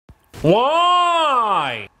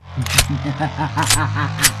Why?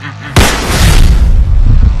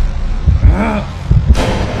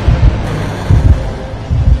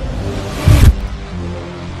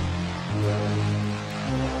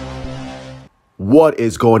 What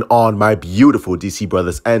is going on, my beautiful DC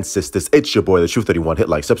brothers and sisters? It's your boy, the Truth 31. Hit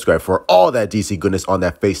like, subscribe for all that DC goodness on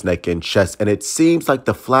that face, neck, and chest. And it seems like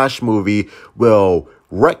the Flash movie will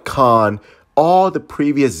retcon all the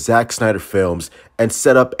previous Zack Snyder films and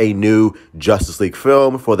set up a new Justice League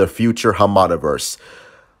film for the future Hamadaverse.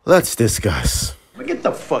 Let's discuss. Get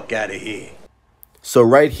the fuck out of here. So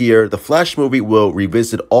right here, the Flash movie will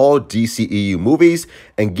revisit all DCEU movies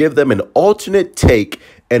and give them an alternate take,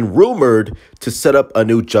 and rumored to set up a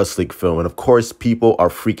new Justice League film. And of course, people are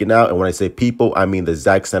freaking out. And when I say people, I mean the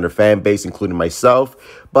Zack Snyder fan base, including myself.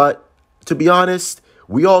 But to be honest,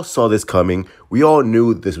 we all saw this coming. We all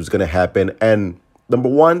knew this was going to happen. And number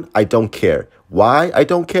one, I don't care. Why I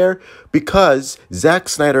don't care? Because Zack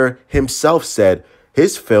Snyder himself said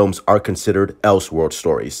his films are considered Elseworld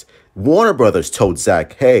stories. Warner Brothers told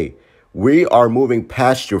Zack, hey, we are moving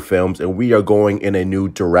past your films and we are going in a new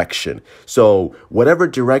direction. So whatever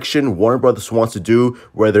direction Warner Brothers wants to do,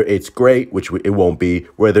 whether it's great, which it won't be,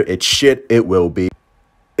 whether it's shit, it will be,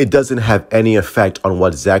 it doesn't have any effect on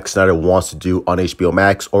what Zack Snyder wants to do on HBO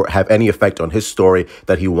Max or have any effect on his story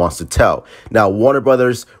that he wants to tell. Now, Warner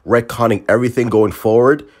Brothers retconning everything going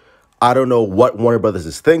forward, I don't know what Warner Brothers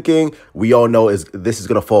is thinking. We all know this is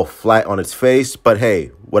going to fall flat on its face. But hey,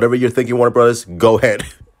 whatever you're thinking, Warner Brothers, go ahead.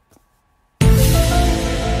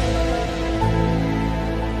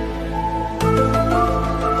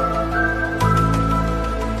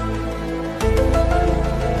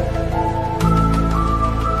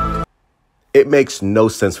 It makes no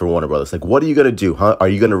sense for Warner Brothers. Like, what are you going to do, huh? Are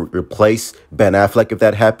you going to replace Ben Affleck if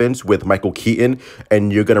that happens with Michael Keaton?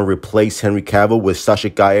 And you're going to replace Henry Cavill with Sasha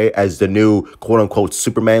Calle as the new quote-unquote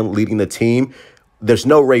Superman leading the team? There's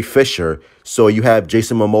no Ray Fisher. So you have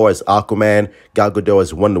Jason Momoa as Aquaman, Gal Gadot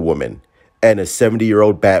as Wonder Woman, and a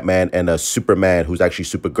 70-year-old Batman and a Superman who's actually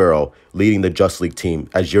Supergirl leading the Justice League team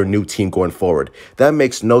as your new team going forward. That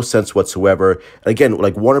makes no sense whatsoever. And again,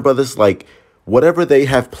 like Warner Brothers, like, whatever they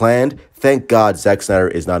have planned, thank God Zack Snyder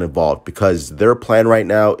is not involved, because their plan right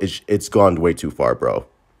now, it's gone way too far, bro.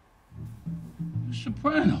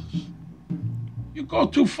 Sopranos. You go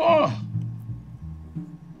too far.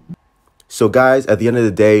 So guys, at the end of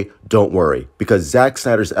the day, don't worry, because Zack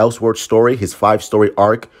Snyder's Elseworld story, his 5-story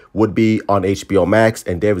arc, would be on HBO Max,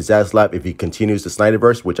 and David Zaslav, if he continues the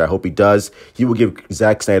Snyderverse, which I hope he does, he will give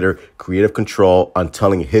Zack Snyder creative control on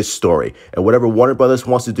telling his story. And whatever Warner Brothers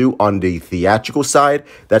wants to do on the theatrical side,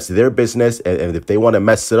 that's their business. And if they want to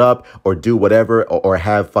mess it up or do whatever, or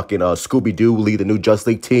have fucking Scooby-Doo lead the new Justice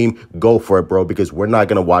League team, go for it, bro, because we're not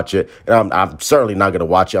going to watch it. And I'm certainly not going to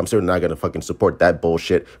watch it. I'm certainly not going to fucking support that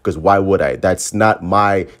bullshit, because why would I? That's not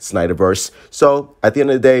my Snyderverse. So at the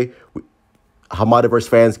end of the day, Hamadaverse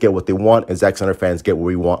fans get what they want, and Zack Snyder fans get what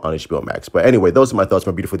we want on HBO Max. But anyway, those are my thoughts,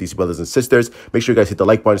 my beautiful DC brothers and sisters. Make sure you guys hit the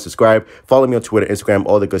like button, subscribe, follow me on Twitter, Instagram,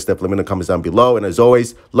 all the good stuff. Let me know in the comments down below. And as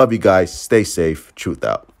always, love you guys. Stay safe. Truth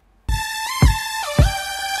out.